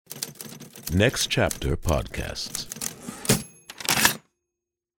Next Chapter Podcasts.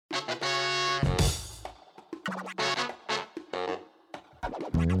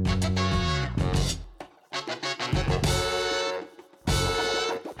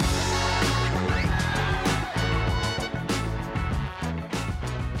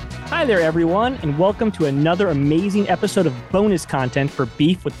 Hi there, everyone, and welcome to another amazing episode of bonus content for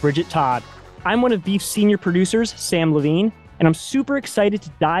Beef with Bridget Todd. I'm one of Beef's senior producers, Sam Levine, and I'm super excited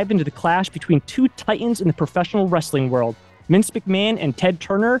to dive into the clash between two titans in the professional wrestling world, Vince McMahon and Ted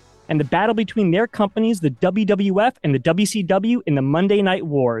Turner, and the battle between their companies, the WWF and the WCW, in the Monday Night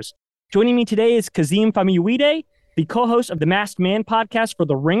Wars. Joining me today is Kazeem Famuyide, the co-host of the Masked Man podcast for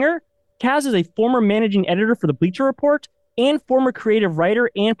The Ringer. Kaz is a former managing editor for the Bleacher Report and former creative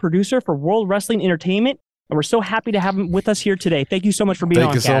writer and producer for World Wrestling Entertainment. And we're so happy to have him with us here today. Thank you so much for being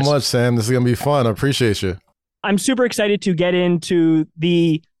on, Thank you Kaz. so much, Sam. This is going to be fun. I appreciate you. I'm super excited to get into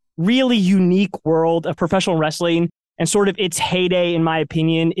the really unique world of professional wrestling and sort of its heyday, in my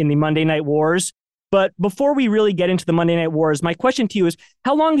opinion, in the Monday Night Wars. But before we really get into the Monday Night Wars, my question to you is,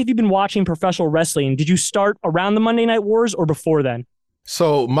 how long have you been watching professional wrestling? Did you start around the Monday Night Wars or before then?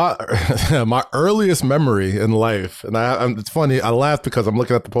 So my earliest memory in life, and it's funny, I laugh because I'm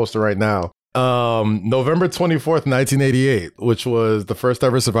looking at the poster right now. November 24th, 1988, which was the first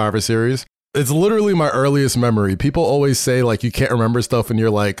ever Survivor Series. It's literally my earliest memory. People always say like you can't remember stuff when you're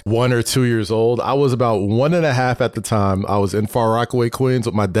like 1 or 2 years old. I was about 1.5 at the time. I was in Far Rockaway, Queens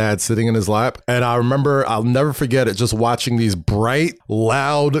with my dad sitting in his lap. And I remember, I'll never forget it, just watching these bright,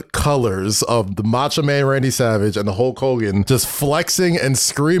 loud colors of the Macho Man Randy Savage and the Hulk Hogan just flexing and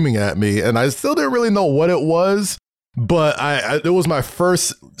screaming at me. And I still didn't really know what it was, but it was my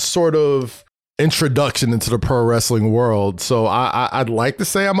first sort of introduction into the pro wrestling world. So I'd like to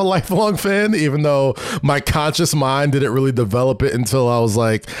say I'm a lifelong fan, even though my conscious mind didn't really develop it until I was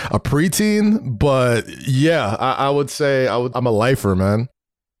like a preteen. But yeah, I would say I'm a lifer, man.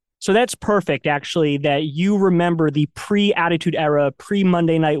 So that's perfect, actually, that you remember the pre-Attitude Era,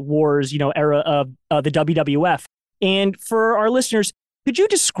 pre-Monday Night Wars, era of the WWF. And for our listeners, could you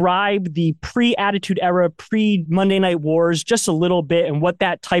describe the pre-Attitude Era, pre-Monday Night Wars just a little bit and what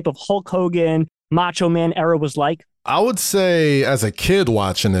that type of Hulk Hogan, Macho Man era was like? I would say as a kid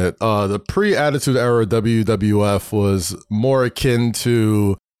watching it, the pre-Attitude Era WWF was more akin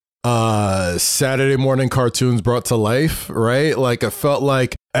to Saturday morning cartoons brought to life, right? Like it felt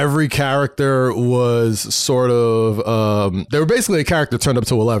like every character was sort of, they were basically a character turned up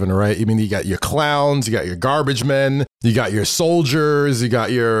to 11, right? I mean, you got your clowns, you got your garbage men, you got your soldiers, you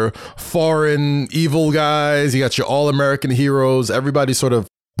got your foreign evil guys, you got your all-American heroes. Everybody sort of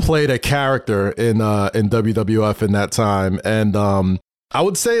played a character in WWF in that time. And I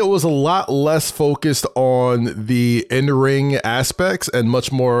would say it was a lot less focused on the in-ring aspects and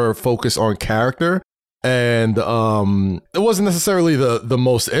much more focused on character. And it wasn't necessarily the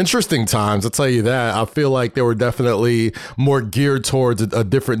most interesting times, I'll tell you that. I feel like they were definitely more geared towards a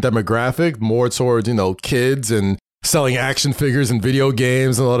different demographic, more towards, kids and selling action figures and video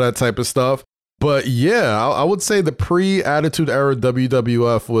games and all that type of stuff. But yeah, I would say the pre-Attitude Era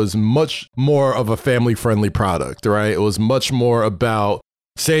WWF was much more of a family-friendly product, right? It was much more about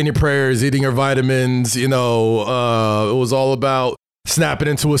saying your prayers, eating your vitamins, it was all about snapping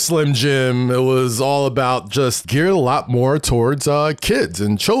into a Slim Jim. It was all about just geared a lot more towards kids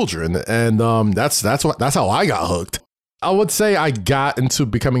and children. And that's how I got hooked. I would say I got into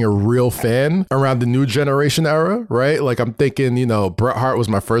becoming a real fan around the New Generation era, right? Like I'm thinking, Bret Hart was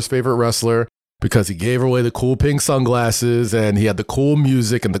my first favorite wrestler because he gave away the cool pink sunglasses and he had the cool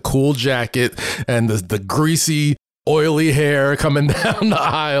music and the cool jacket and the greasy, oily hair coming down the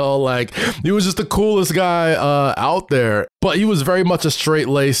aisle. Like he was just the coolest guy out there, but he was very much a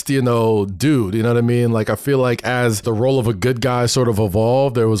straight-laced, dude, you know what I mean? Like I feel like as the role of a good guy sort of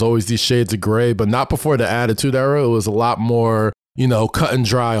evolved, there was always these shades of gray, but not before the Attitude Era. It was a lot more, cut and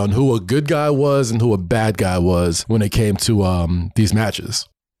dry on who a good guy was and who a bad guy was when it came to these matches.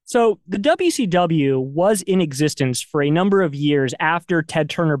 So the WCW was in existence for a number of years after Ted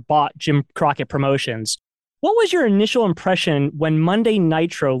Turner bought Jim Crockett Promotions. What was your initial impression when Monday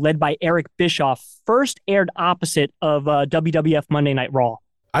Nitro, led by Eric Bischoff, first aired opposite of WWF Monday Night Raw?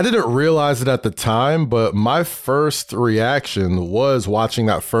 I didn't realize it at the time, but my first reaction was watching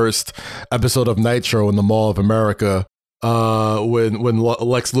that first episode of Nitro in the Mall of America when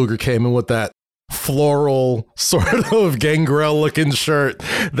Lex Luger came in with that floral sort of Gangrel looking shirt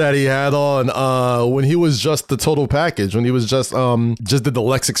that he had on when he was just the total package, when he was just did the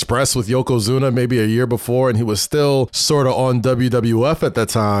Lex Express with Yokozuna maybe a year before, and he was still sort of on WWF at that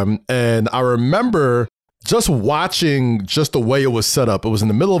time. And I remember just watching just the way it was set up. It was in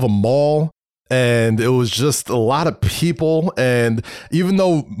the middle of a mall. And it was just a lot of people. And even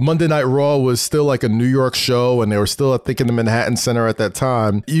though Monday Night Raw was still like a New York show and they were still, I think, in the Manhattan Center at that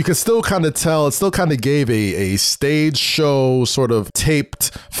time, you could still kind of tell it still kind of gave a stage show sort of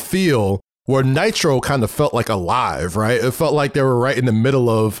taped feel where Nitro kind of felt like alive, right? It felt like they were right in the middle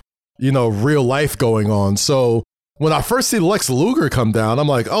of, real life going on. So when I first see Lex Luger come down, I'm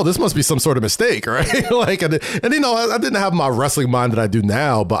like, oh, this must be some sort of mistake, right? Like, and I didn't have my wrestling mind that I do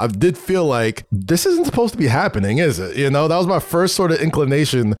now, but I did feel like this isn't supposed to be happening, is it? That was my first sort of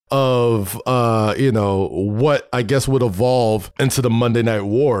inclination of, what I guess would evolve into the Monday Night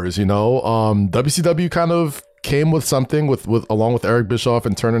Wars. WCW kind of came with something with along with Eric Bischoff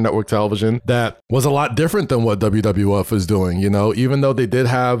and Turner Network Television that was a lot different than what WWF was doing. Even though they did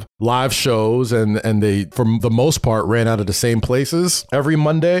have live shows and they, for the most part, ran out of the same places every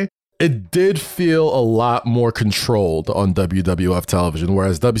Monday, it did feel a lot more controlled on WWF television,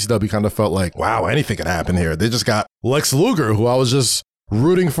 whereas WCW kind of felt like, wow, anything can happen here. They just got Lex Luger, who I was just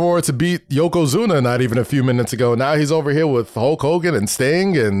rooting for to beat Yokozuna not even a few minutes ago. Now he's over here with Hulk Hogan and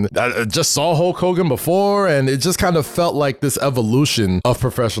Sting, and I just saw Hulk Hogan before, and it just kind of felt like this evolution of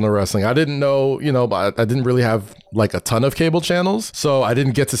professional wrestling. I didn't know, I didn't really have like a ton of cable channels, so I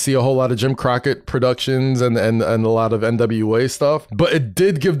didn't get to see a whole lot of Jim Crockett productions and a lot of NWA stuff, but it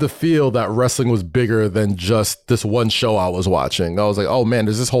did give the feel that wrestling was bigger than just this one show I was watching. I was like, oh man,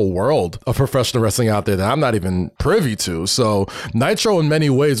 there's this whole world of professional wrestling out there that I'm not even privy to. So Nitro in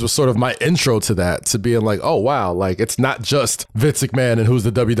many ways was sort of my intro to that, to being like, oh wow, like it's not just Vince McMahon and who's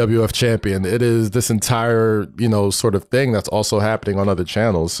the WWF champion. It is this entire, sort of thing that's also happening on other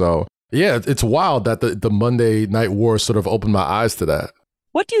channels. So yeah, it's wild that the Monday Night Wars sort of opened my eyes to that.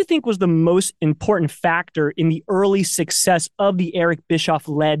 What do you think was the most important factor in the early success of the Eric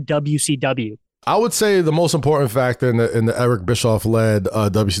Bischoff-led WCW? I would say the most important factor in the Eric Bischoff-led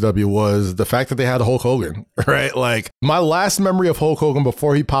WCW was the fact that they had Hulk Hogan, right? Like, my last memory of Hulk Hogan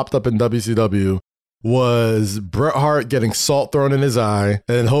before he popped up in WCW was Bret Hart getting salt thrown in his eye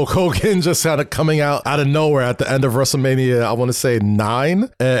and Hulk Hogan just kind of coming out of nowhere at the end of WrestleMania, I want to say 9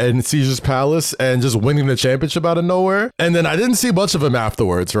 in Caesar's Palace, and just winning the championship out of nowhere. And then I didn't see much of him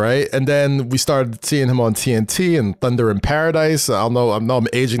afterwards, right? And then we started seeing him on TNT and Thunder in Paradise. I know I'm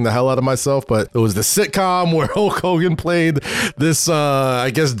aging the hell out of myself, but it was the sitcom where Hulk Hogan played this,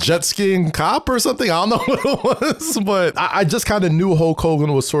 I guess, jet skiing cop or something. I don't know what it was, but I just kind of knew Hulk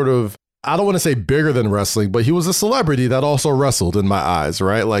Hogan was sort of, I don't want to say bigger than wrestling, but he was a celebrity that also wrestled in my eyes,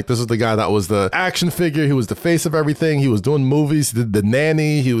 right? Like, this is the guy that was the action figure. He was the face of everything. He was doing movies, he did The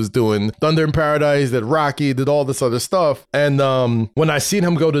Nanny, he was doing Thunder in Paradise, did Rocky, did all this other stuff. And when I seen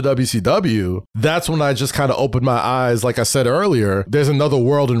him go to WCW, that's when I just kind of opened my eyes. Like I said earlier, there's another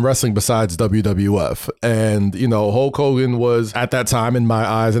world in wrestling besides WWF. And, Hulk Hogan was, at that time, in my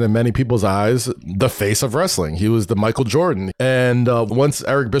eyes and in many people's eyes, the face of wrestling. He was the Michael Jordan. And once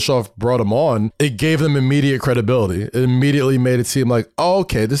Eric Bischoff brought him on, it gave them immediate credibility. It immediately made it seem like, oh,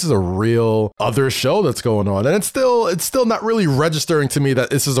 okay, this is a real other show that's going on. And it's still not really registering to me that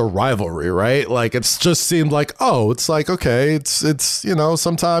this is a rivalry, right? Like, it's just seemed like, oh, it's like, okay, it's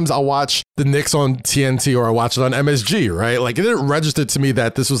sometimes I'll watch the Knicks on TNT or I watch it on MSG, right? Like, it didn't register to me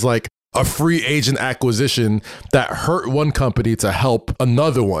that this was like a free agent acquisition that hurt one company to help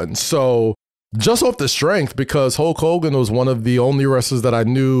another one. So just off the strength, because Hulk Hogan was one of the only wrestlers that I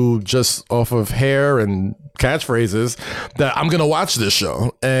knew just off of hair and catchphrases that I'm going to watch this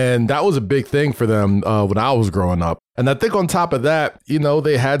show. And that was a big thing for them when I was growing up. And I think on top of that,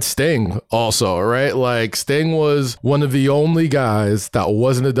 they had Sting also, right? Like, Sting was one of the only guys that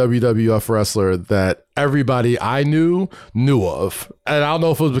wasn't a WWF wrestler that everybody I knew of. And I don't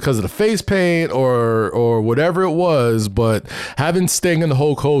know if it was because of the face paint or whatever it was, but having Sting and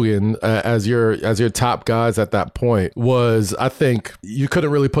Hulk Hogan as your top guys at that point was, I think you couldn't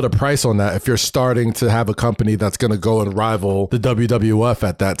really put a price on that if you're starting to have a company that's going to go and rival the WWF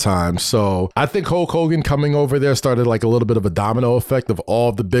at that time. So I think Hulk Hogan coming over there started like a little bit of a domino effect of all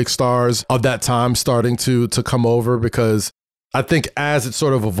of the big stars of that time starting to come over, because I think as it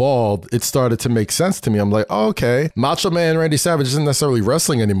sort of evolved, it started to make sense to me. I'm like, oh, okay, Macho Man Randy Savage isn't necessarily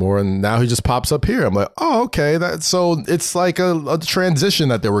wrestling anymore, and now he just pops up here. I'm like, oh, okay, so it's like a transition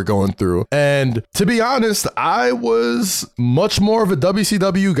that they were going through. And to be honest, I was much more of a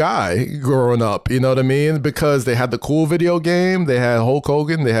WCW guy growing up, you know what I mean? Because they had the cool video game, they had Hulk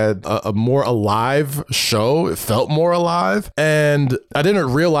Hogan, they had a more alive show. It felt more alive. And I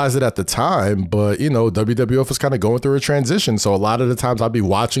didn't realize it at the time, but, WWF was kind of going through a transition. So a lot of the times I'd be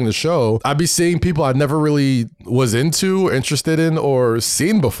watching the show, I'd be seeing people I never really was into, interested in, or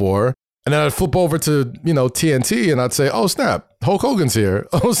seen before. And then I'd flip over to, TNT and I'd say, oh, snap, Hulk Hogan's here.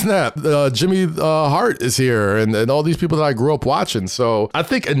 Oh, snap, Jimmy Hart is here. And all these people that I grew up watching. So I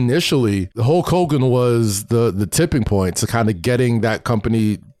think initially Hulk Hogan was the tipping point to kind of getting that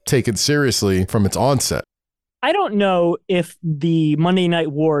company taken seriously from its onset. I don't know if the Monday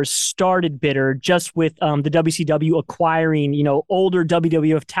Night Wars started bitter just with the WCW acquiring, older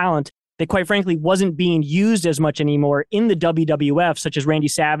WWF talent that quite frankly wasn't being used as much anymore in the WWF, such as Randy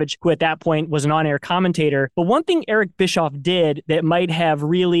Savage, who at that point was an on-air commentator. But one thing Eric Bischoff did that might have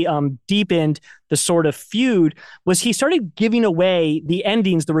really deepened the sort of feud was he started giving away the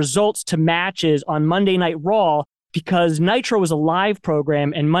endings, the results to matches on Monday Night Raw, because Nitro was a live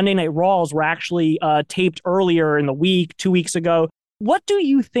program and Monday Night Raws were actually taped earlier in the week, 2 weeks ago. What do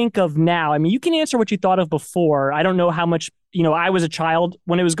you think of now? I mean, you can answer what you thought of before. I don't know how much, I was a child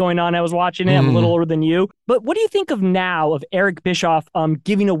when it was going on. I was watching it. I'm a little older than you. But what do you think of now of Eric Bischoff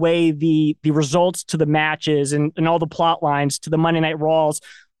giving away the results to the matches and all the plot lines to the Monday Night Raws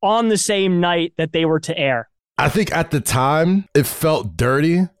on the same night that they were to air? I think at the time it felt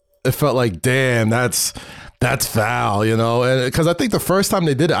dirty. It felt like, damn, that's foul, and because I think the first time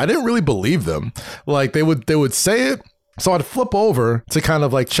they did it, I didn't really believe them. Like they would say it. So I'd flip over to kind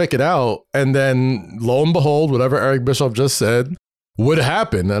of like check it out. And then lo and behold, whatever Eric Bischoff just said would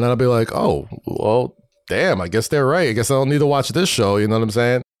happen. And I'd be like, oh, well, damn, I guess they're right. I guess I don't need to watch this show. You know what I'm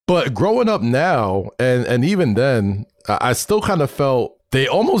saying? But growing up now, and even then, I still kind of felt they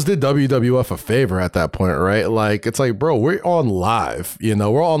almost did WWF a favor at that point, right? Like, it's like, bro, we're on live,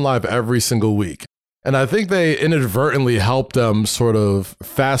 we're on live every single week. And I think they inadvertently helped them sort of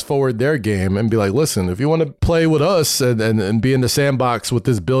fast forward their game and be like, listen, if you want to play with us and be in the sandbox with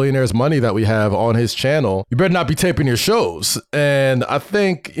this billionaire's money that we have on his channel, you better not be taping your shows. And I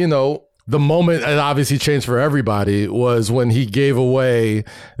think, the moment it obviously changed for everybody was when he gave away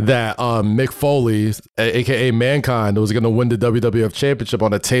that Mick Foley, aka Mankind, was going to win the WWF Championship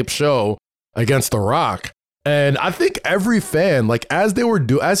on a taped show against The Rock. And I think every fan, like as they were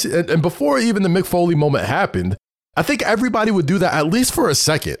and before even the Mick Foley moment happened, I think everybody would do that at least for a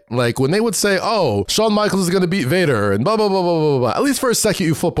second. Like when they would say, oh, Shawn Michaels is going to beat Vader and blah, blah, blah, blah, blah, blah. At least for a second,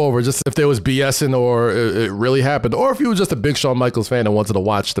 you flip over just if there was BSing or it really happened. Or if you were just a big Shawn Michaels fan and wanted to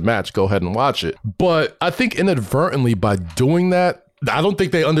watch the match, go ahead and watch it. But I think inadvertently by doing that, I don't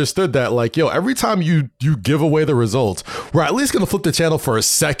think they understood that, like, yo, every time you give away the results, we're at least going to flip the channel for a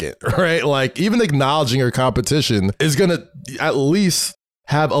second, right? Like, even acknowledging your competition is going to at least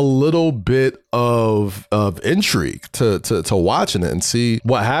have a little bit of intrigue to watching it and see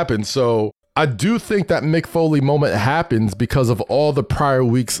what happens. So I do think that Mick Foley moment happens because of all the prior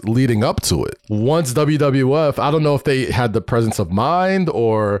weeks leading up to it. Once WWF, I don't know if they had the presence of mind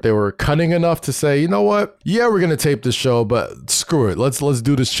or they were cunning enough to say, you know what? Yeah, we're going to tape this show, but screw it. Let's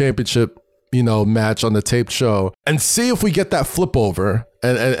do this championship, match on the taped show and see if we get that flip over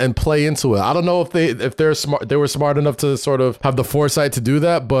and play into it. I don't know if they were smart enough to sort of have the foresight to do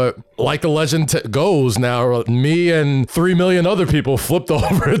that, but like the legend goes now, me and 3 million other people flipped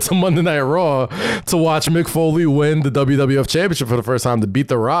over to Monday Night Raw to watch Mick Foley win the WWF Championship for the first time to beat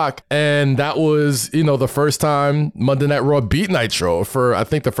The Rock. And that was, the first time Monday Night Raw beat Nitro for, I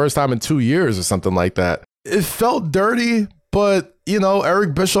think, the first time in 2 years or something like that. It felt dirty, but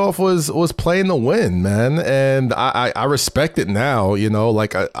Eric Bischoff was playing to win, man. And I respect it now,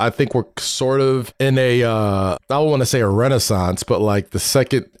 like I think we're sort of in a, I don't want to say a renaissance, but like the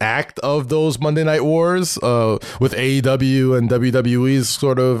second act of those Monday Night Wars with AEW and WWE's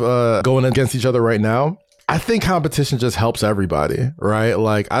sort of going against each other right now. I think competition just helps everybody, right?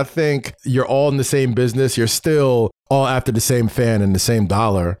 Like, I think you're all in the same business. You're still all after the same fan and the same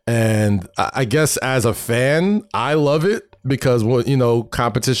dollar. And I guess as a fan, I love it because,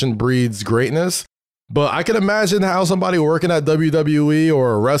 competition breeds greatness. But I can imagine how somebody working at WWE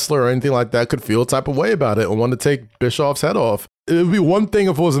or a wrestler or anything like that could feel a type of way about it and want to take Bischoff's head off. It would be one thing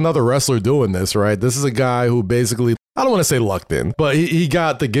if it was another wrestler doing this, right? This is a guy who basically, I don't want to say lucked in, but he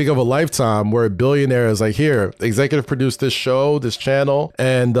got the gig of a lifetime where a billionaire is like, here, executive produce this show, this channel,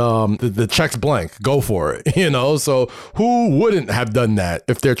 and the check's blank. Go for it, So who wouldn't have done that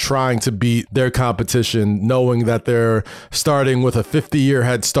if they're trying to beat their competition, knowing that they're starting with a 50-year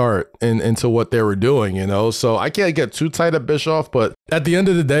head start into what they were doing, So I can't get too tight at Bischoff, but at the end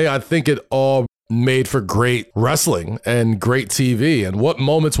of the day, I think it all made for great wrestling and great TV. And what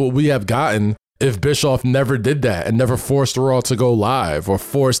moments would we have gotten if Bischoff never did that and never forced Raw to go live or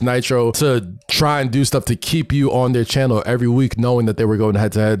forced Nitro to try and do stuff to keep you on their channel every week, knowing that they were going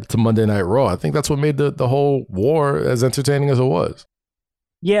head to head to Monday Night Raw? I think that's what made the whole war as entertaining as it was.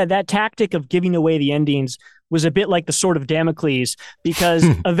 Yeah, that tactic of giving away the endings was a bit like the sword of Damocles, because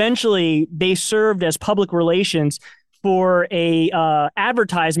eventually they served as public relations for a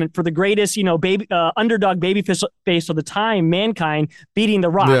advertisement for the greatest, underdog baby face of the time, Mankind, beating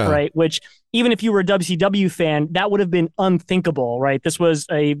The Rock, right? Which, even if you were a WCW fan, that would have been unthinkable, right? This was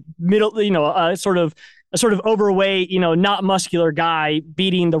a a sort of overweight, not muscular guy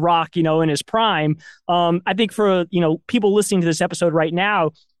beating The Rock, in his prime. I think for, people listening to this episode right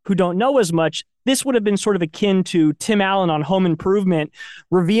now who don't know as much, this would have been sort of akin to Tim Allen on Home Improvement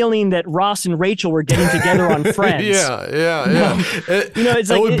revealing that Ross and Rachel were getting together on Friends. Yeah. It's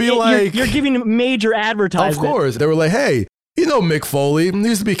like you're giving major advertisement. Of course. They were like, hey, Mick Foley, he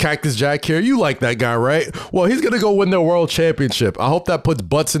used to be Cactus Jack here. You like that guy, right? Well, he's going to go win the world championship. I hope that puts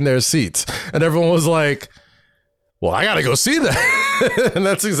butts in their seats. And everyone was like, well, I got to go see that. And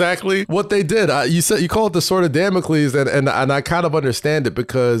that's exactly what they did. You call it the sword of Damocles, and I kind of understand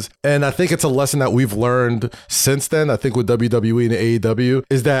it and I think it's a lesson that we've learned since then, I think with WWE and AEW,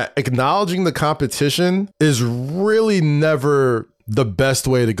 is that acknowledging the competition is really never the best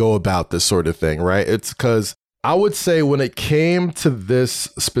way to go about this sort of thing, right? It's because I would say when it came to this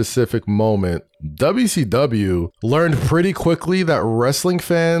specific moment, WCW learned pretty quickly that wrestling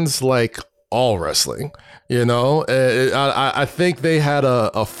fans like all wrestling. I think they had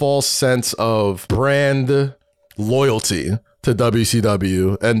a false sense of brand loyalty to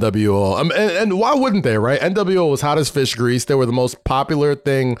WCW, NWO. And why wouldn't they, right? NWO was hot as fish grease. They were the most popular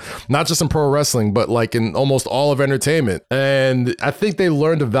thing, not just in pro wrestling, but like in almost all of entertainment. And I think they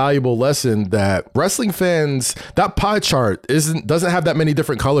learned a valuable lesson that wrestling fans, that pie chart doesn't have that many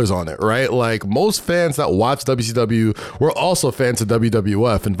different colors on it, right? Like most fans that watch WCW were also fans of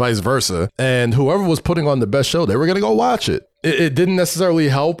WWF and vice versa. And whoever was putting on the best show, they were going to go watch it. It didn't necessarily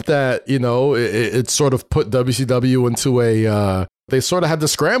help that, it sort of put WCW into they sort of had to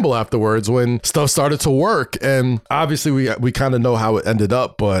scramble afterwards when stuff started to work. And obviously we kind of know how it ended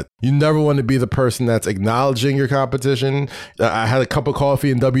up, but you never want to be the person that's acknowledging your competition. I had a cup of coffee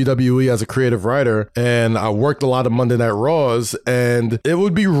in WWE as a creative writer, and I worked a lot of Monday Night Raws, and it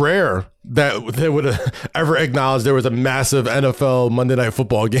would be rare that they would ever acknowledge there was a massive NFL Monday Night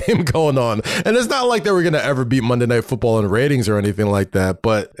Football game going on. And it's not like they were going to ever beat Monday Night Football in ratings or anything like that,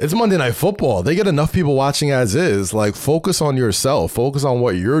 but it's Monday Night Football. They get enough people watching as is. Like, focus on yourself, focus on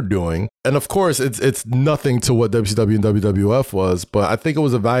what you're doing. And of course, it's nothing to what WCW and WWF was, but I think it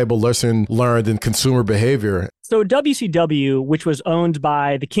was a valuable lesson learned in consumer behavior. So WCW, which was owned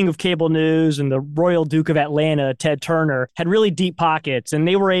by the King of Cable News and the Royal Duke of Atlanta, Ted Turner, had really deep pockets, and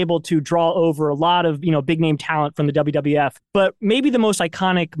they were able to draw over a lot of, big name talent from the WWF. But maybe the most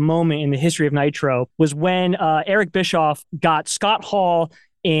iconic moment in the history of Nitro was when Eric Bischoff got Scott Hall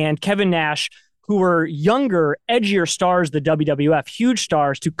and Kevin Nash, who were younger, edgier stars than WWF, huge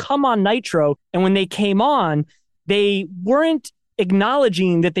stars, to come on Nitro. And when they came on, they weren't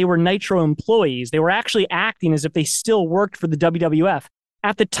acknowledging that they were Nitro employees. They were actually acting as if they still worked for the WWF.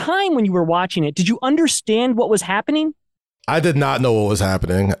 At the time when you were watching it, did you understand what was happening? I did not know what was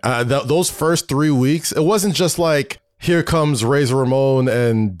happening. Those first 3 weeks, it wasn't just like, here comes Razor Ramon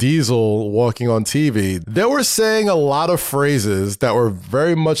and Diesel walking on TV. They were saying a lot of phrases that were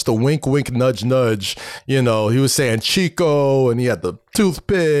very much the wink, wink, nudge, nudge. He was saying Chico, and he had the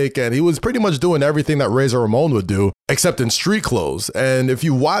toothpick, and he was pretty much doing everything that Razor Ramon would do, except in street clothes. And if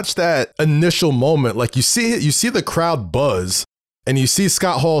you watch that initial moment, like you see the crowd buzz, and you see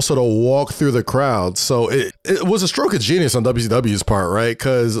Scott Hall sort of walk through the crowd. So it was a stroke of genius on WCW's part, right?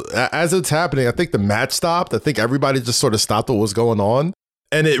 Because as it's happening, I think the match stopped. I think everybody just sort of stopped what was going on.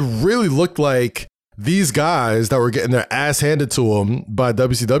 And it really looked like these guys that were getting their ass handed to them by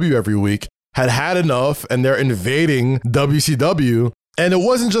WCW every week had enough, and they're invading WCW. And it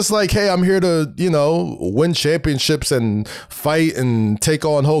wasn't just like, hey, I'm here to, win championships and fight and take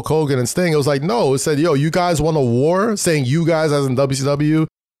on Hulk Hogan and Sting. It was like, no, it said, yo, you guys want a war? Saying you guys as in WCW,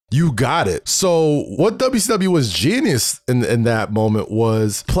 you got it. So what WCW was genius in that moment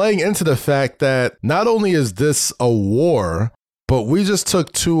was playing into the fact that not only is this a war, but we just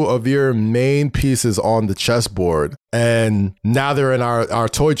took two of your main pieces on the chessboard, and now they're in our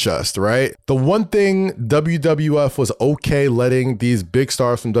toy chest, right? The one thing WWF was okay letting these big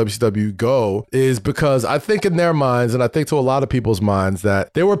stars from WCW go is because I think in their minds, and I think to a lot of people's minds,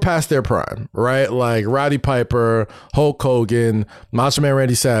 that they were past their prime, right? Like Roddy Piper, Hulk Hogan, Macho Man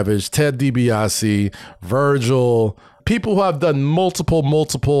Randy Savage, Ted DiBiase, Virgil, people who have done multiple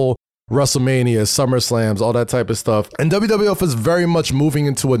WrestleMania, SummerSlams, all that type of stuff. And WWF is very much moving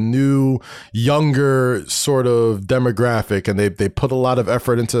into a new, younger sort of demographic. And they put a lot of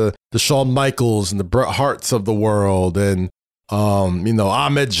effort into the Shawn Michaels and the Bret Harts of the world. And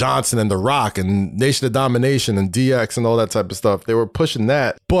Ahmed Johnson and The Rock and Nation of Domination and DX and all that type of stuff. They were pushing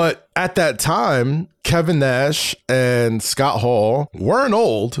that. But at that time, Kevin Nash and Scott Hall weren't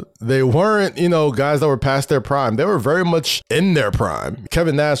old. They weren't, guys that were past their prime. They were very much in their prime.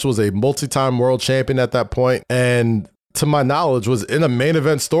 Kevin Nash was a multi-time world champion at that point, and to my knowledge, was in a main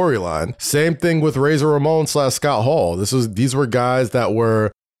event storyline. Same thing with Razor Ramon / Scott Hall. These were guys that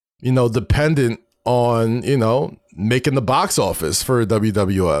were, dependent on, making the box office for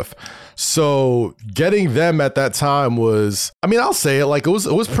WWF. So getting them at that time was, I'll say it, like it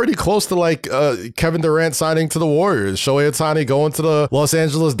was pretty close to like Kevin Durant signing to the Warriors, Shohei Ohtani going to the Los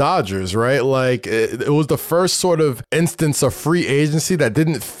Angeles Dodgers, right? Like it was the first sort of instance of free agency that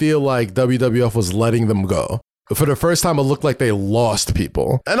didn't feel like WWF was letting them go. For the first time, it looked like they lost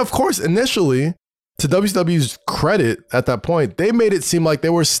people. And of course, initially, to WCW's credit at that point, they made it seem like they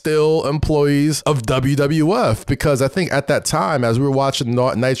were still employees of WWF, because I think at that time, as we were watching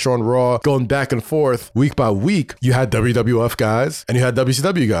Nitro and Raw going back and forth week by week, you had WWF guys and you had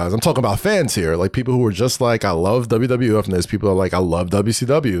WCW guys. I'm talking about fans here, like people who were just like, I love WWF, and there's people that are like, I love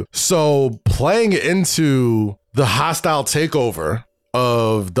WCW. So playing into the hostile takeover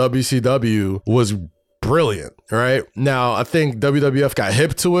of WCW was brilliant, right? Now, I think WWF got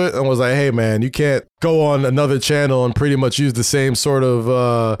hip to it and was like, hey, man, you can't go on another channel and pretty much use the same sort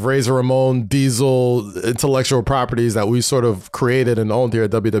of Razor Ramon, Diesel intellectual properties that we sort of created and owned here at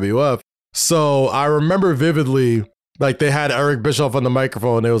WWF. So I remember vividly, like they had Eric Bischoff on the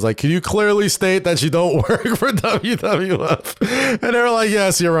microphone and it was like, can you clearly state that you don't work for WWF? And they were like,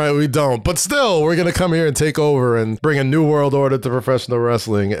 yes, you're right, we don't. But still, we're going to come here and take over and bring a new world order to professional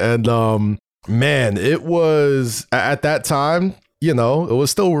wrestling. And man, it was at that time, it was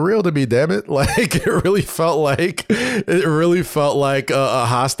still real to me, damn it. Like it really felt like a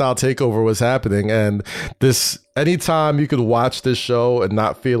hostile takeover was happening. And anytime you could watch this show and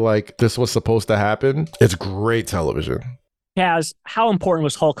not feel like this was supposed to happen, it's great television. Kaz, how important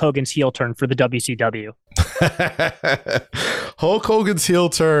was Hulk Hogan's heel turn for the WCW? Hulk Hogan's heel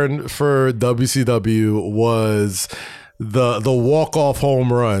turn for WCW was the walk-off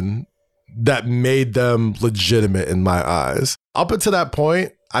home run that made them legitimate in my eyes. Up until that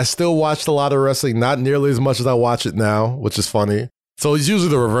point, I still watched a lot of wrestling, not nearly as much as I watch it now, which is funny. So it's usually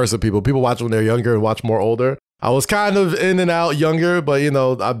the reverse of people. People watch when they're younger and watch more older. I was kind of in and out younger, but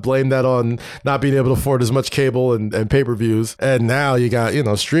I blame that on not being able to afford as much cable and pay-per-views. And now you got,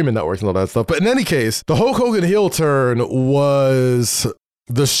 streaming networks and all that stuff. But in any case, the Hulk Hogan heel turn was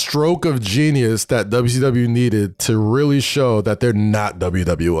the stroke of genius that WCW needed to really show that they're not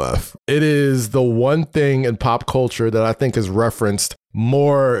WWF. It is the one thing in pop culture that I think is referenced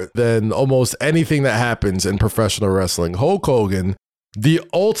more than almost anything that happens in professional wrestling. Hulk Hogan, the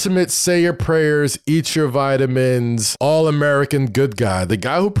ultimate say your prayers, eat your vitamins, all-American good guy. The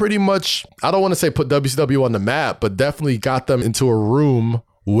guy who pretty much, I don't want to say put WCW on the map, but definitely got them into a room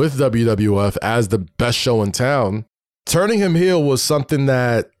with WWF as the best show in town. Turning him heel was something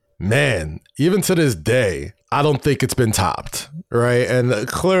that, man, even to this day, I don't think it's been topped, right? And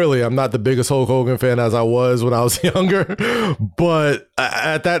clearly, I'm not the biggest Hulk Hogan fan as I was when I was younger. But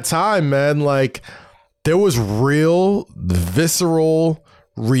at that time, man, like, there was real visceral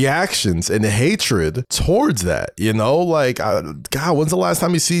reactions and hatred towards that, Like, God, when's the last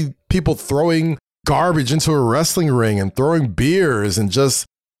time you see people throwing garbage into a wrestling ring and throwing beers and just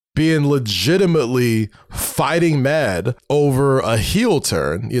being legitimately fighting mad over a heel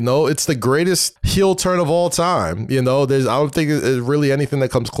turn? It's the greatest heel turn of all time. I don't think there's really anything that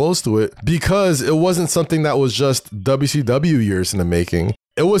comes close to it, because it wasn't something that was just WCW years in the making.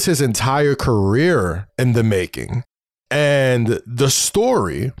 It was his entire career in the making. And the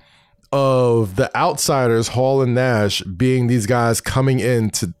story of the outsiders, Hall and Nash, being these guys coming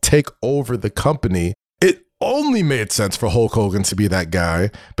in to take over the company, only made sense for Hulk Hogan to be that guy,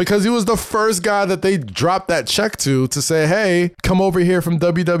 because he was the first guy that they dropped that check to say, hey, come over here from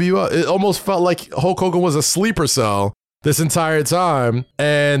WWF. It almost felt like Hulk Hogan was a sleeper cell this entire time.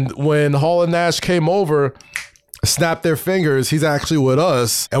 And when Hall and Nash came over, snapped their fingers, he's actually with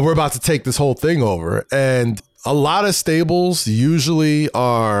us, and we're about to take this whole thing over. And a lot of stables usually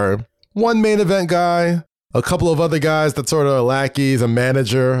are one main event guy, a couple of other guys that sort of are lackeys, a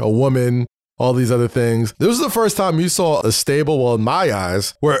manager, a woman, all these other things. This was the first time you saw a stable, well, in my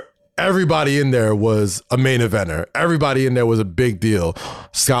eyes, where everybody in there was a main eventer. Everybody in there was a big deal.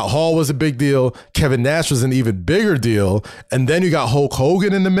 Scott Hall was a big deal. Kevin Nash was an even bigger deal. And then you got Hulk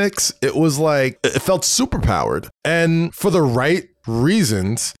Hogan in the mix. It was like, it felt super powered. And for the right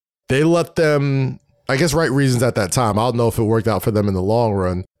reasons, they let them, I guess right reasons at that time. I don't know if it worked out for them in the long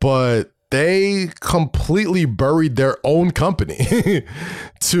run, but they completely buried their own company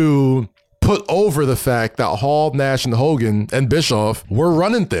to put over the fact that Hall, Nash, and Hogan and Bischoff were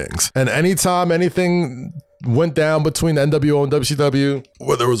running things. And anytime anything went down between NWO and WCW,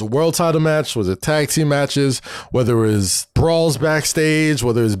 whether it was a world title match, was it tag team matches, whether it was brawls backstage,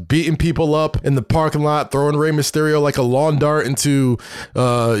 whether it was beating people up in the parking lot, throwing Rey Mysterio like a lawn dart into,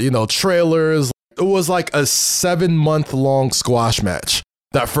 trailers. It was like a 7-month-long squash match,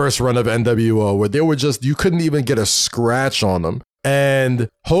 that first run of NWO, where they were just, you couldn't even get a scratch on them. And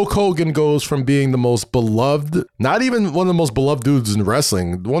Hulk Hogan goes from being the most beloved, not even one of the most beloved dudes in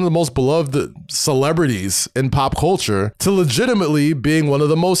wrestling, one of the most beloved celebrities in pop culture, to legitimately being one of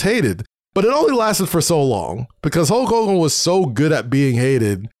the most hated. But it only lasted for so long because Hulk Hogan was so good at being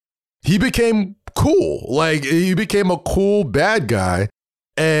hated, he became cool. Like, he became a cool bad guy.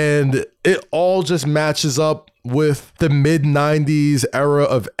 And it all just matches up with the mid-90s era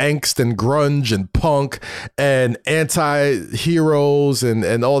of angst and grunge and punk and anti-heroes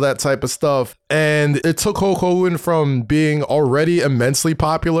and all that type of stuff. And it took Hulk Hogan from being already immensely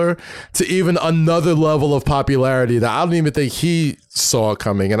popular to even another level of popularity that I don't even think he saw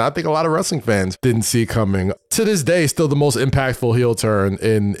coming. And I think a lot of wrestling fans didn't see coming. To this day, still the most impactful heel turn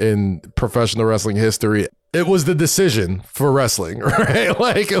in professional wrestling history. It was the decision for wrestling, right?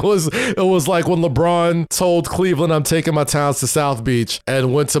 Like it was like when LeBron told Cleveland, I'm taking my talents to South Beach,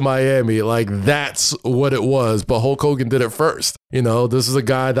 and went to Miami. Like that's what it was. But Hulk Hogan did it first. You know, this is a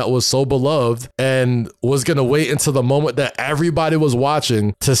guy that was so beloved and was going to wait until the moment that everybody was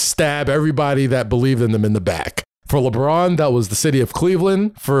watching to stab everybody that believed in them in the back. For LeBron, that was the city of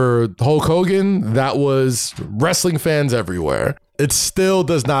Cleveland. For Hulk Hogan, that was wrestling fans everywhere. It still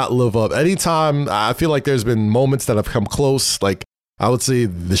does not live up. Anytime, I feel like there's been moments that have come close, like I would say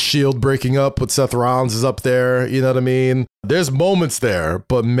the Shield breaking up with Seth Rollins is up there, you know what I mean? There's moments there,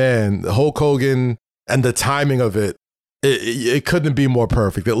 but man, Hulk Hogan and the timing of it couldn't be more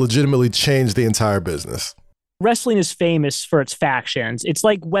perfect. It legitimately changed the entire business. Wrestling is famous for its factions. It's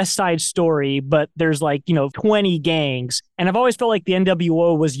like West Side Story, but there's 20 gangs. And I've always felt like the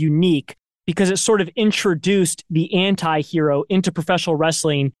NWO was unique because it sort of introduced the anti-hero into professional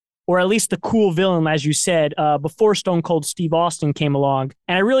wrestling, or at least the cool villain, as you said, before Stone Cold Steve Austin came along.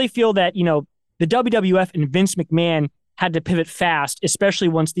 And I really feel that, the WWF and Vince McMahon had to pivot fast, especially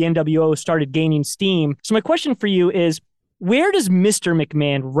once the NWO started gaining steam. So my question for you is, where does Mr.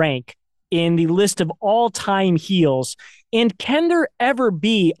 McMahon rank in the list of all-time heels? And can there ever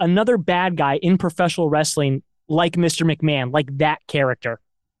be another bad guy in professional wrestling like Mr. McMahon, like that character?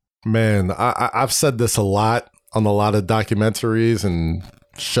 Man, I've said this a lot on a lot of documentaries and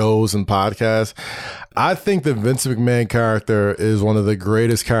shows and podcasts. I think the Vince McMahon character is one of the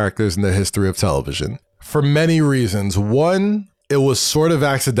greatest characters in the history of television for many reasons. One, it was sort of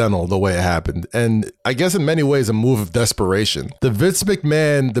accidental the way it happened. And I guess in many ways, a move of desperation. The Mr.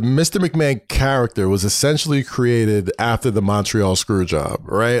 McMahon character was essentially created after the Montreal screw job,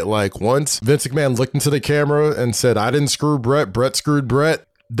 right? Like once Vince McMahon looked into the camera and said, I didn't screw Brett, Brett screwed Brett,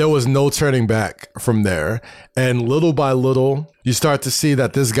 there was no turning back from there. And little by little, you start to see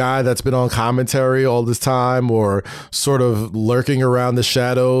that this guy that's been on commentary all this time or sort of lurking around the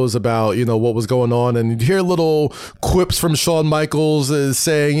shadows about, what was going on. And you'd hear little quips from Shawn Michaels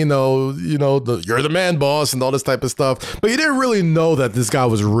saying, you're the man boss and all this type of stuff. But you didn't really know that this guy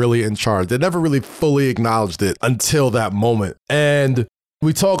was really in charge. They never really fully acknowledged it until that moment. And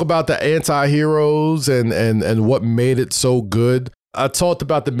we talk about the anti-heroes and what made it so good. I talked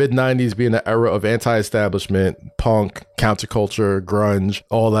about the mid-90s being an era of anti-establishment, punk, counterculture, grunge,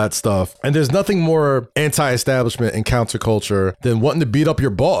 all that stuff. And there's nothing more anti-establishment and counterculture than wanting to beat up your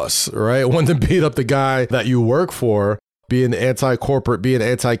boss, right? Wanting to beat up the guy that you work for, being anti-corporate, being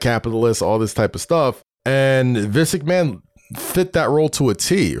anti-capitalist, all this type of stuff. And Vince McMahon fit that role to a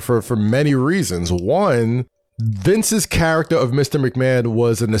T for many reasons. One, Vince's character of Mr. McMahon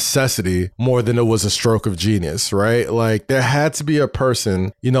was a necessity more than it was a stroke of genius, right? Like there had to be a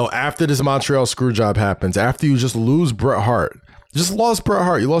person, after this Montreal screw job happens, after you just lose Bret Hart, you just lost Bret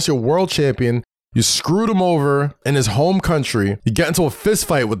Hart, you lost your world champion, you screwed him over in his home country, you get into a fist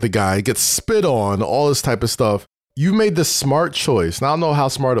fight with the guy, get spit on, all this type of stuff. You made the smart choice. And I don't know how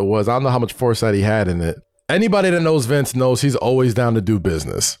smart it was. I don't know how much foresight he had in it. Anybody that knows Vince knows he's always down to do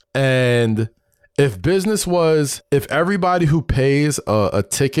business. And if everybody who pays a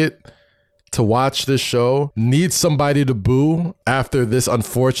ticket to watch this show needs somebody to boo after this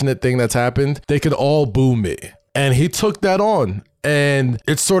unfortunate thing that's happened, they could all boo me. And he took that on, and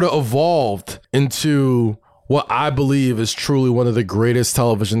it sort of evolved into what I believe is truly one of the greatest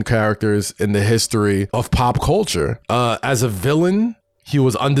television characters in the history of pop culture. As a villain, He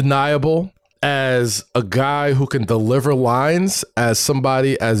was undeniable as a guy who can deliver lines, as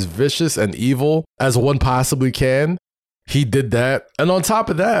somebody as vicious and evil as one possibly can. He did that. And on top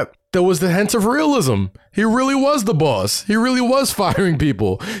of that, there was the hint of realism. He really was the boss. He really was firing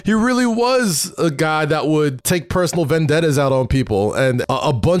people. He really was a guy that would take personal vendettas out on people and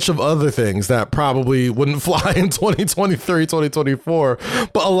a bunch of other things that probably wouldn't fly in 2023, 2024.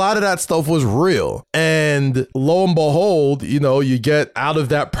 But a lot of that stuff was real. And lo and behold, you know, you get out of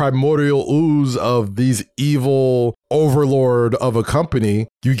that primordial ooze of these evil overlord of a company,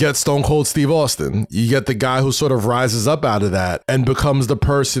 you get Stone Cold Steve Austin. You get the guy who sort of rises up out of that and becomes the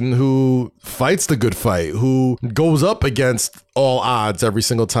person who fights the good fight, who goes up against all odds every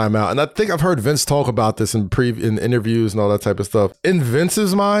single time out. And I think I've heard Vince talk about this in interviews and all that type of stuff. In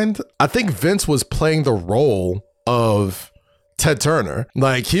Vince's mind, I think Vince was playing the role of Ted Turner.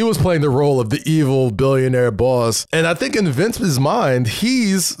 Like, he was playing the role of the evil billionaire boss. And I think in Vince's mind,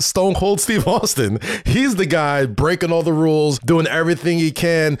 he's Stone Cold Steve Austin. He's the guy breaking all the rules, doing everything he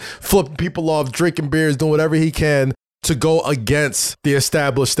can, flipping people off, drinking beers, doing whatever he can to go against the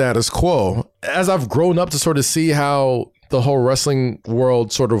established status quo. As I've grown up to sort of see how the whole wrestling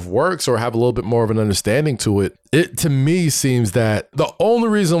world sort of works, or have a little bit more of an understanding to it, it to me seems that the only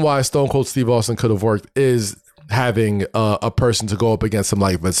reason why Stone Cold Steve Austin could have worked is having a person to go up against him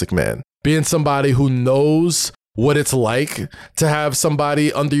like Vince McMahon. Being somebody who knows what it's like to have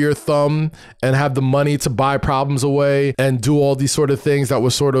somebody under your thumb and have the money to buy problems away and do all these sort of things that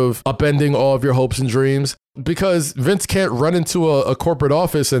was sort of upending all of your hopes and dreams. Because Vince can't run into a corporate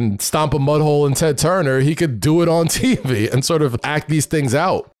office and stomp a mud hole in Ted Turner. He could do it on TV and sort of act these things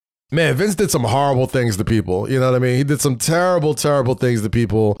out. Man, Vince did some horrible things to people. You know what I mean? He did some terrible, terrible things to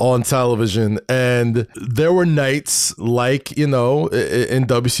people on television. And there were nights like, you know, in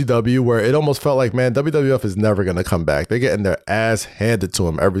WCW where it almost felt like, man, WWF is never going to come back. They're getting their ass handed to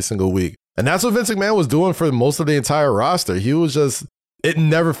them every single week. And that's what Vince McMahon was doing for most of the entire roster. He was just, it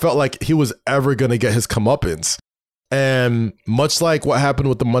never felt like he was ever going to get his comeuppance. And much like what happened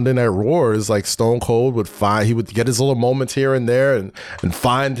with the Monday Night Wars, like Stone Cold he would get his little moments here and there and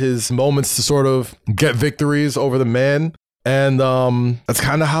find his moments to sort of get victories over the man. And that's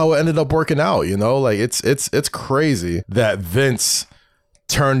kind of how it ended up working out, you know? Like it's crazy that Vince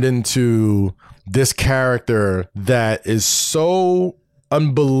turned into this character that is so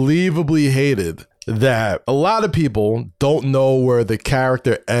unbelievably hated that a lot of people don't know where the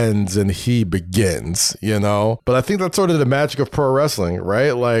character ends and he begins, you know? But I think that's sort of the magic of pro wrestling,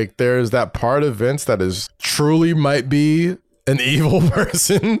 right? Like, there's that part of Vince that is truly might be an evil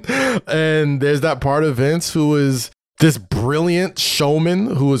person. And there's that part of Vince who is this brilliant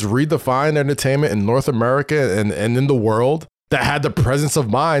showman who has redefined entertainment in North America and in the world, that had the presence of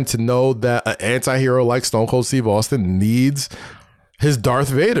mind to know that an anti-hero like Stone Cold Steve Austin needs his Darth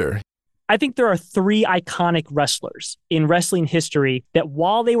Vader. I think there are three iconic wrestlers in wrestling history that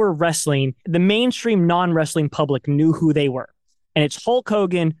while they were wrestling, the mainstream non-wrestling public knew who they were. And it's Hulk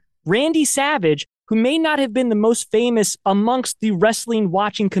Hogan, Randy Savage, who may not have been the most famous amongst the wrestling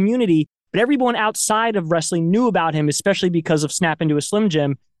watching community, but everyone outside of wrestling knew about him, especially because of Snap Into a Slim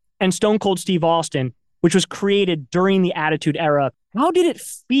Jim, and Stone Cold Steve Austin, which was created during the Attitude Era. How did it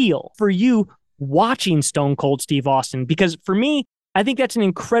feel for you watching Stone Cold Steve Austin? Because for me, I think that's an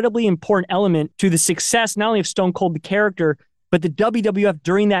incredibly important element to the success, not only of Stone Cold, the character, but the WWF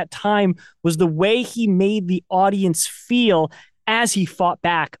during that time was the way he made the audience feel as he fought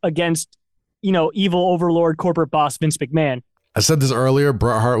back against, you know, evil overlord corporate boss Vince McMahon. I said this earlier,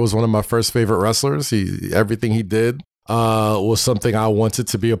 Bret Hart was one of my first favorite wrestlers. Everything he did was something I wanted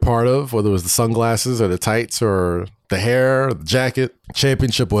to be a part of, whether it was the sunglasses or the tights or the hair, the jacket,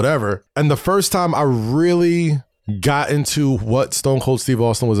 championship, whatever. And the first time I really got into what Stone Cold Steve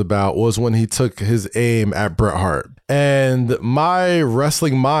Austin was about was when he took his aim at Bret Hart. And my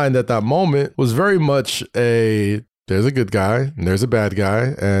wrestling mind at that moment was very much there's a good guy and there's a bad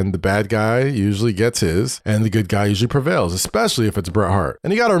guy, and the bad guy usually gets his and the good guy usually prevails, especially if it's Bret Hart.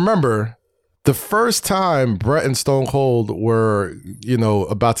 And you got to remember, the first time Bret and Stone Cold were, you know,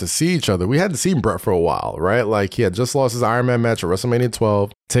 about to see each other, we hadn't seen Bret for a while, right? Like, he had just lost his Iron Man match at WrestleMania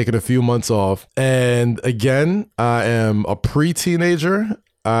 12, taken a few months off. And again, I am a pre-teenager.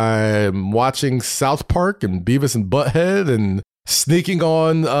 I'm watching South Park and Beavis and Butthead and sneaking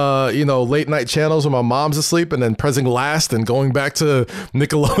on, late night channels when my mom's asleep, and then pressing last and going back to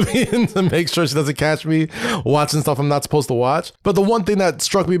Nickelodeon to make sure she doesn't catch me watching stuff I'm not supposed to watch. But the one thing that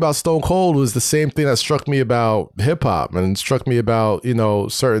struck me about Stone Cold was the same thing that struck me about hip hop and struck me about, you know,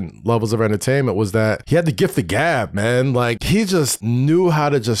 certain levels of entertainment, was that he had the gift of gab, man. Like, he just knew how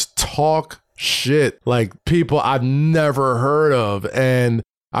to just talk shit, like people I've never heard of. And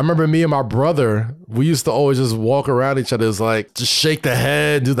I remember me and my brother, we used to always just walk around each other. It's like, just shake the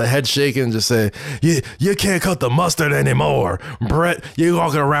head, do the head shaking, and just say, you can't cut the mustard anymore. Brett, you're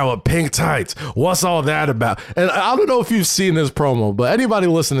walking around with pink tights. What's all that about? And I don't know if you've seen this promo, but anybody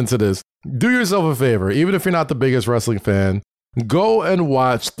listening to this, do yourself a favor, even if you're not the biggest wrestling fan, go and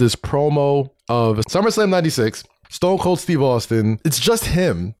watch this promo of SummerSlam 96, Stone Cold Steve Austin. It's just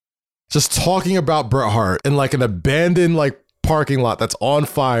him just talking about Bret Hart in like an abandoned like parking lot that's on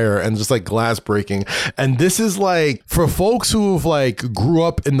fire and just like glass breaking. And this is like, for folks who've like grew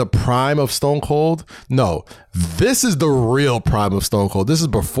up in the prime of Stone Cold, no, this is the real prime of Stone Cold. This is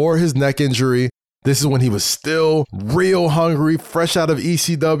before his neck injury. This is when he was still real hungry, fresh out of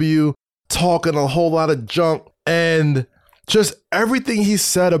ECW, talking a whole lot of junk. And just everything he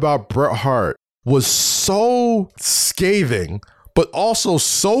said about Bret Hart was so scathing, but also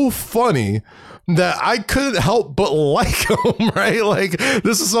so funny that I couldn't help but like him, right? Like,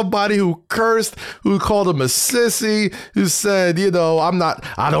 this is somebody who cursed, who called him a sissy, who said, you know,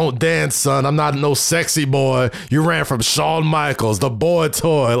 I don't dance, son. I'm not no sexy boy. You ran from Shawn Michaels, the boy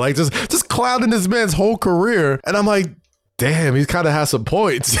toy. Like, just clowning this man's whole career. And I'm like, damn, he kind of has some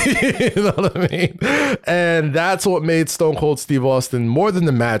points. You know what I mean? And that's what made Stone Cold Steve Austin, more than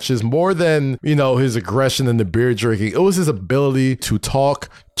the matches, more than, you know, his aggression and the beer drinking, it was his ability to talk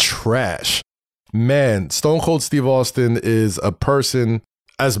trash. Man, Stone Cold Steve Austin is a person,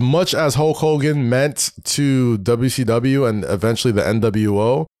 as much as Hulk Hogan meant to WCW and eventually the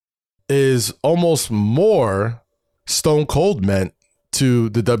NWO, is almost more Stone Cold meant to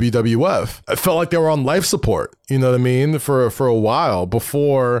the WWF. I felt like they were on life support, you know what I mean, for a while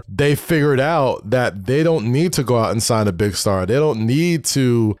before they figured out that they don't need to go out and sign a big star. They don't need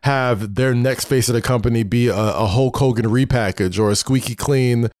to have their next face of the company be a Hulk Hogan repackage or a squeaky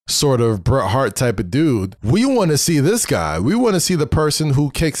clean sort of Bret Hart type of dude. We want to see this guy. We want to see the person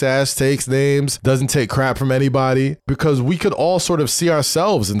who kicks ass, takes names, doesn't take crap from anybody, because we could all sort of see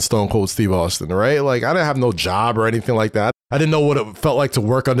ourselves in Stone Cold Steve Austin, right? Like, I didn't have no job or anything like that. I didn't know what it felt like to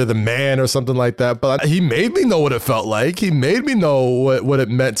work under the man or something like that, but he made me know what it felt like. He made me know what it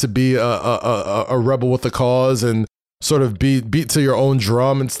meant to be a rebel with a cause and sort of beat to your own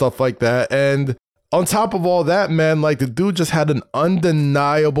drum and stuff like that. And on top of all that, man, like, the dude just had an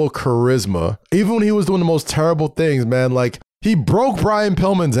undeniable charisma. Even when he was doing the most terrible things, man, like, he broke Brian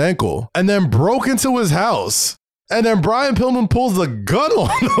Pillman's ankle and then broke into his house. And then Brian Pillman pulls a gun on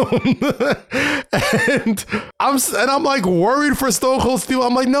him. and I'm like worried for Stone Cold Steve.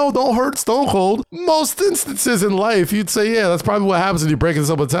 I'm like, no, don't hurt Stone Cold. Most instances in life, you'd say, yeah, that's probably what happens when you break into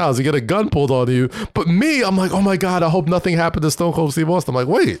someone's house. You get a gun pulled on you. But me, I'm like, oh my God, I hope nothing happened to Stone Cold Steve Austin. I'm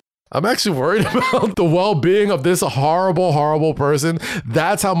like, wait, I'm actually worried about the well-being of this horrible, horrible person.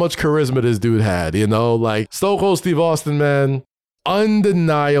 That's how much charisma this dude had, you know? Like, Stone Cold Steve Austin, man,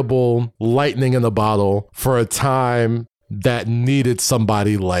 undeniable lightning in the bottle for a time that needed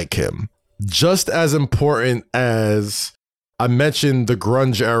somebody like him. Just as important as, I mentioned the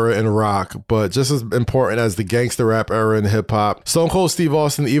grunge era in rock, but just as important as the gangster rap era in hip hop, Stone Cold Steve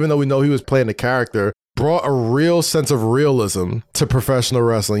Austin, even though we know he was playing a character, brought a real sense of realism to professional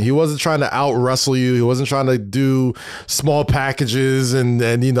wrestling. He wasn't trying to out wrestle you. He wasn't trying to do small packages and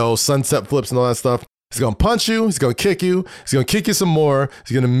you know, sunset flips and all that stuff. He's going to punch you. He's going to kick you. He's going to kick you some more.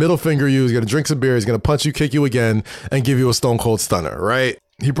 He's going to middle finger you. He's going to drink some beer. He's going to punch you, kick you again, and give you a Stone Cold Stunner, right?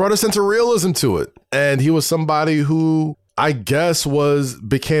 He brought a sense of realism to it. And he was somebody who, I guess,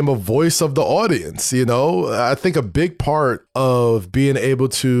 became a voice of the audience. You know, I think a big part of being able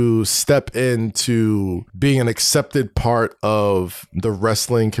to step into being an accepted part of the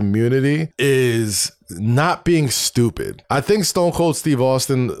wrestling community is not being stupid. I think Stone Cold Steve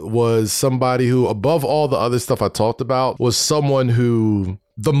Austin was somebody who, above all the other stuff I talked about, was someone who,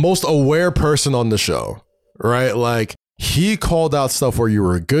 the most aware person on the show, right? Like, he called out stuff where you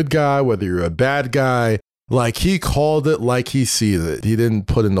were a good guy, whether you're a bad guy. Like, he called it like he sees it. He didn't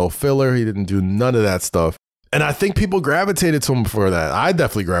put in no filler. He didn't do none of that stuff. And I think people gravitated to him for that. I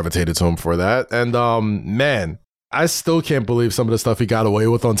definitely gravitated to him for that. And man, I still can't believe some of the stuff he got away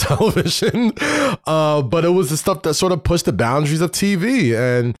with on television. But it was the stuff that sort of pushed the boundaries of TV.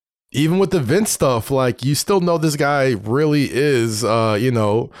 And even with the Vince stuff, like, you still know this guy really is, you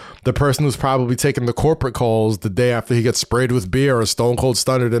know, the person who's probably taking the corporate calls the day after he gets sprayed with beer or Stone Cold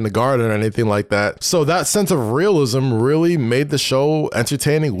Stunnered in the garden or anything like that. So that sense of realism really made the show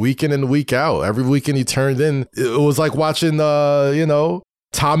entertaining week in and week out. Every weekend he turned in, it was like watching, you know,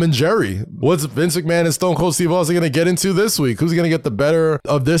 Tom and Jerry. What's Vince McMahon and Stone Cold Steve Austin going to get into this week? Who's going to get the better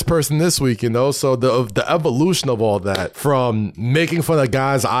of this person this week, you know? So the evolution of all that, from making fun of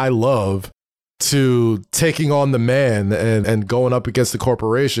guys I love to taking on the man and going up against the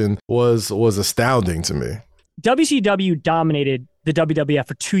corporation was astounding to me. WCW dominated the WWF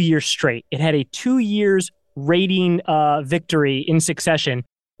for 2 years straight. It had a 2 years rating victory in succession.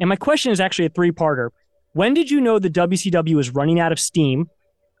 And my question is actually a three-parter. When did you know the WCW was running out of steam?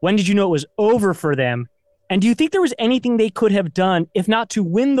 When did you know it was over for them? And do you think there was anything they could have done, if not to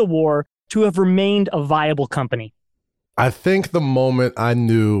win the war, to have remained a viable company? I think the moment I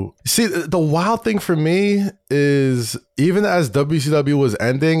knew, see, the wild thing for me is even as WCW was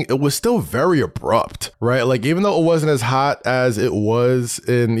ending, it was still very abrupt, right? Like, even though it wasn't as hot as it was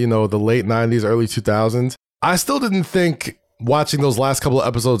in, the late 90s, early 2000s, I still didn't think watching those last couple of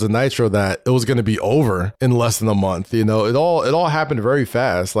episodes of Nitro that it was going to be over in less than a month. It all happened very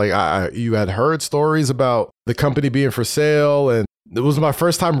fast. Like, you had heard stories about the company being for sale, and it was my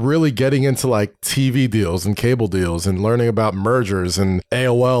first time really getting into like TV deals and cable deals and learning about mergers and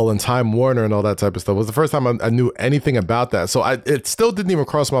AOL and Time Warner and all that type of stuff. It was the first time I knew anything about that. So it still didn't even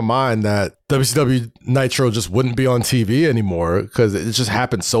cross my mind that WCW Nitro just wouldn't be on TV anymore because it just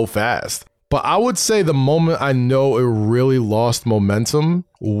happened so fast. But I would say the moment I know it really lost momentum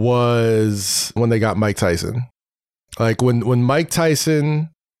was when they got Mike Tyson. Like when Mike Tyson,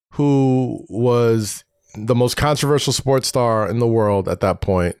 who was the most controversial sports star in the world at that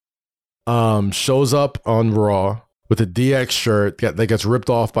point, shows up on Raw with a DX shirt that gets ripped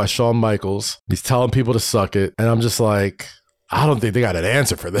off by Shawn Michaels. He's telling people to suck it. And I'm just like, I don't think they got an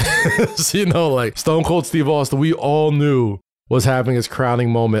answer for this. Like Stone Cold Steve Austin, we all knew was having his crowning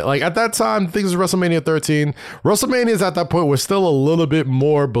moment. Like at that time, I think it was WrestleMania 13. WrestleManias at that point were still a little bit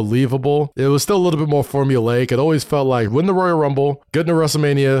more believable. It was still a little bit more formulaic. It always felt like win the Royal Rumble, get into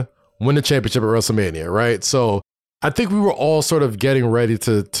WrestleMania, win the championship at WrestleMania, right? So I think we were all sort of getting ready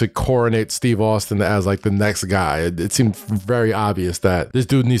to coronate Steve Austin as like the next guy. It seemed very obvious that this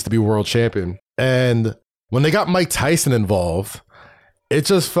dude needs to be world champion. And when they got Mike Tyson involved, it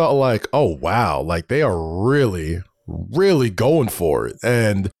just felt like, oh, wow, like they are really, really going for it.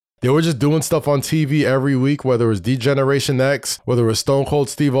 And they were just doing stuff on TV every week, whether it was D-Generation X, whether it was Stone Cold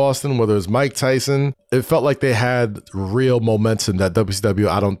Steve Austin, whether it was Mike Tyson. It felt like they had real momentum that WCW,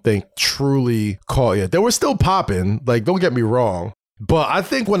 I don't think, truly caught yet. They were still popping, like, don't get me wrong. But I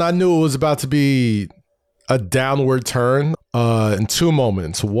think when I knew it was about to be a downward turn in two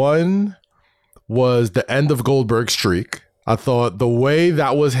moments. One was the end of Goldberg's streak. I thought the way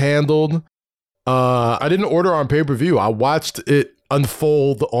that was handled, I didn't order on pay-per-view. I watched it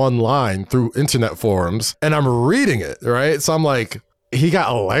unfold online through internet forums and I'm reading it, right? So I'm like, he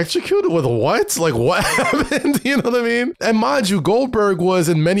got electrocuted with what? Like what happened? You know what I mean? And mind you, Goldberg was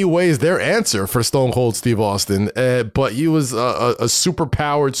in many ways their answer for Stone Cold Steve Austin, but he was a super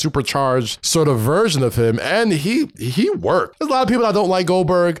powered, supercharged sort of version of him. And he worked. There's a lot of people that don't like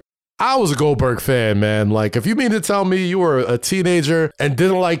Goldberg. I was a Goldberg fan, man. Like, if you mean to tell me you were a teenager and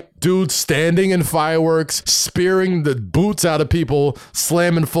didn't like dudes standing in fireworks, spearing the boots out of people,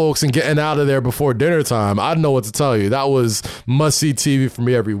 slamming folks and getting out of there before dinner time, I don't know what to tell you. That was must-see TV for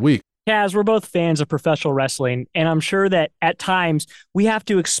me every week. Kaz, we're both fans of professional wrestling, and I'm sure that at times we have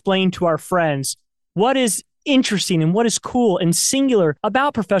to explain to our friends what is interesting and what is cool and singular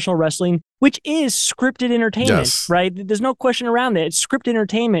about professional wrestling, which is scripted entertainment, yes. Right? There's no question around that. It's scripted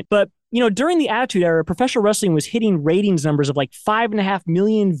entertainment. But, during the Attitude Era, professional wrestling was hitting ratings numbers of like 5.5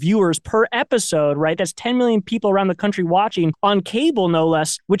 million viewers per episode, right? That's 10 million people around the country watching on cable, no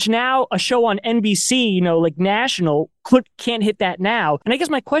less, which now a show on NBC, like national, can't hit that now. And I guess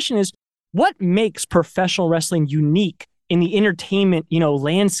my question is, what makes professional wrestling unique in the entertainment,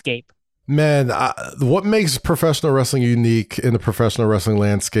 landscape? Man, what makes professional wrestling unique in the professional wrestling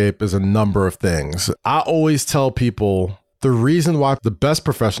landscape is a number of things. I always tell people the reason why the best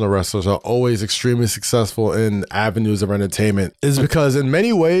professional wrestlers are always extremely successful in avenues of entertainment is because in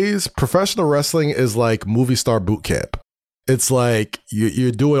many ways, professional wrestling is like movie star boot camp. It's like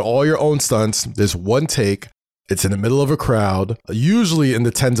you're doing all your own stunts. There's one take. It's in the middle of a crowd, usually in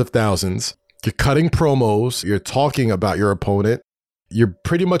the tens of thousands. You're cutting promos. You're talking about your opponent. You're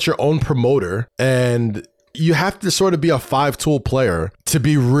pretty much your own promoter, and you have to sort of be a five-tool player to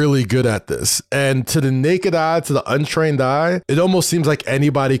be really good at this. And to the naked eye, to the untrained eye, it almost seems like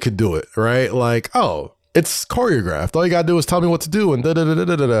anybody could do it, right? Like, oh, it's choreographed. All you gotta do is tell me what to do and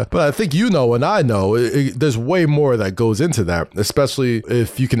da-da-da-da-da-da. But I think and I know there's way more that goes into that, especially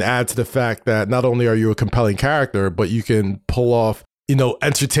if you can add to the fact that not only are you a compelling character, but you can pull off,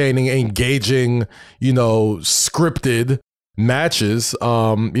 entertaining, engaging, scripted matches,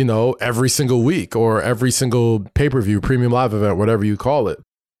 every single week or every single pay-per-view, premium live event, whatever you call it.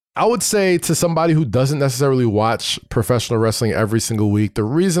 I would say to somebody who doesn't necessarily watch professional wrestling every single week, the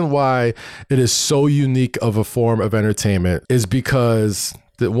reason why it is so unique of a form of entertainment is because,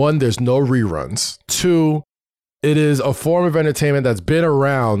 one, there's no reruns. Two, it is a form of entertainment that's been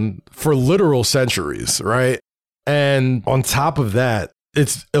around for literal centuries, right? And on top of that,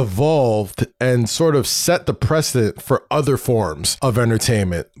 it's evolved and sort of set the precedent for other forms of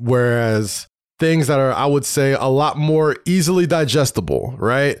entertainment, whereas things that are, I would say, a lot more easily digestible,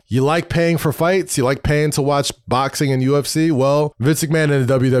 right? You like paying for fights, you like paying to watch boxing and UFC. Well, Vince McMahon and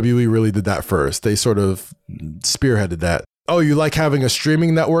the WWE really did that first. They sort of spearheaded that. Oh, you like having a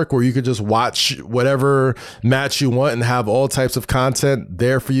streaming network where you could just watch whatever match you want and have all types of content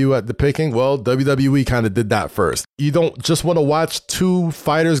there for you at the picking? Well, WWE kind of did that first. You don't just want to watch two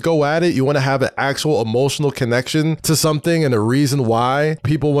fighters go at it. You want to have an actual emotional connection to something and a reason why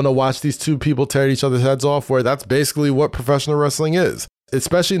people want to watch these two people tear each other's heads off, where that's basically what professional wrestling is.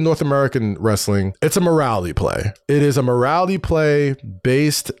 Especially North American wrestling, it's a morality play. It is a morality play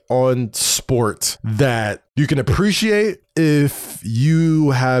based on sport that you can appreciate if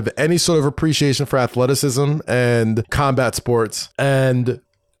you have any sort of appreciation for athleticism and combat sports. And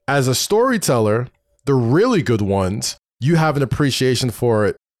as a storyteller, the really good ones, you have an appreciation for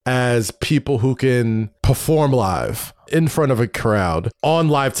it as people who can perform live in front of a crowd on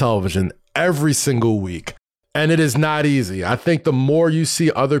live television every single week. And it is not easy. I think the more you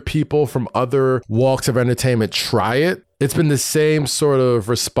see other people from other walks of entertainment try it, it's been the same sort of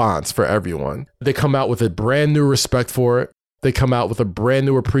response for everyone. They come out with a brand new respect for it. They come out with a brand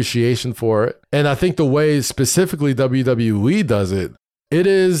new appreciation for it. And I think the way specifically WWE does it, it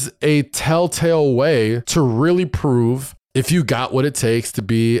is a telltale way to really prove if you got what it takes to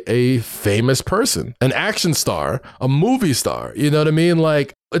be a famous person, an action star, a movie star. You know what I mean?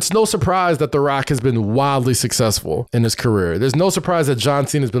 Like, it's no surprise that The Rock has been wildly successful in his career. There's no surprise that John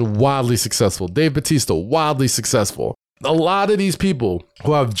Cena has been wildly successful. Dave Bautista, wildly successful. A lot of these people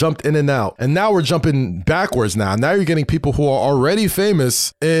who have jumped in and out, and now we're jumping backwards now. Now you're getting people who are already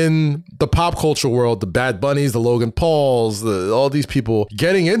famous in the pop culture world, the Bad Bunnies, the Logan Pauls, all these people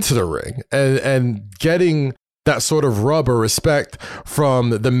getting into the ring and getting that sort of rub or respect from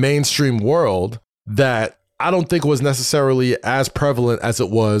the mainstream world that I don't think was necessarily as prevalent as it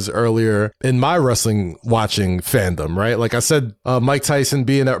was earlier in my wrestling watching fandom, right? Like I said, Mike Tyson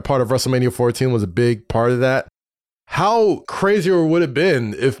being a part of WrestleMania 14 was a big part of that. How crazier would it have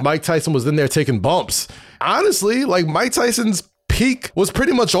been if Mike Tyson was in there taking bumps? Honestly, like Mike Tyson's peak was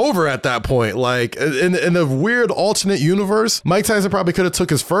pretty much over at that point. Like in a weird alternate universe, Mike Tyson probably could have took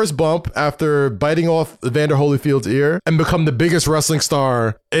his first bump after biting off Evander Holyfield's ear and become the biggest wrestling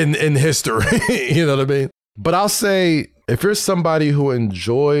star in history. You know what I mean? But I'll say, if you're somebody who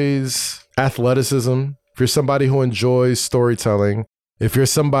enjoys athleticism, if you're somebody who enjoys storytelling, if you're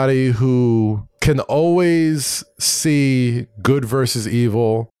somebody who can always see good versus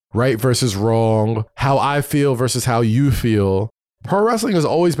evil, right versus wrong, how I feel versus how you feel, pro wrestling has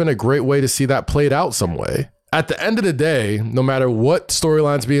always been a great way to see that played out some way. At the end of the day, no matter what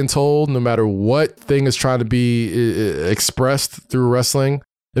storyline's being told, no matter what thing is trying to be expressed through wrestling,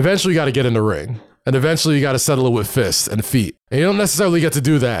 eventually you got to get in the ring. And eventually you got to settle it with fists and feet. And you don't necessarily get to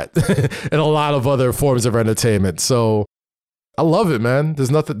do that in a lot of other forms of entertainment. So I love it, man.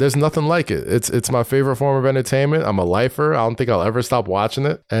 There's nothing like it. It's my favorite form of entertainment. I'm a lifer. I don't think I'll ever stop watching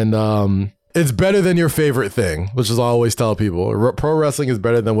it. And it's better than your favorite thing, which is I always tell people. Pro wrestling is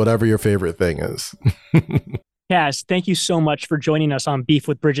better than whatever your favorite thing is. Cass, thank you so much for joining us on Beef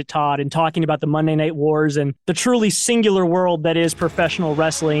with Bridget Todd and talking about the Monday Night Wars and the truly singular world that is professional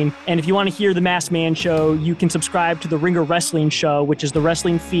wrestling. And if you want to hear the Masked Man Show, you can subscribe to the Ringer Wrestling Show, which is the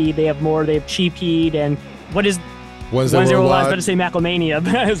wrestling feed. They have more. They have Cheap Heat and what is Wednesday Worldwide. I was about to say Maclemania,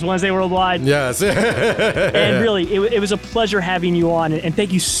 but it's Wednesday Worldwide. Yes. And really, it was a pleasure having you on, and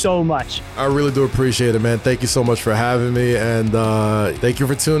thank you so much. I really do appreciate it, man. Thank you so much for having me, and thank you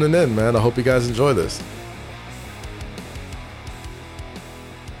for tuning in, man. I hope you guys enjoy this.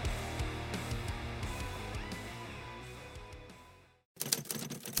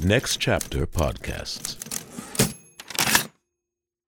 Next Chapter Podcasts.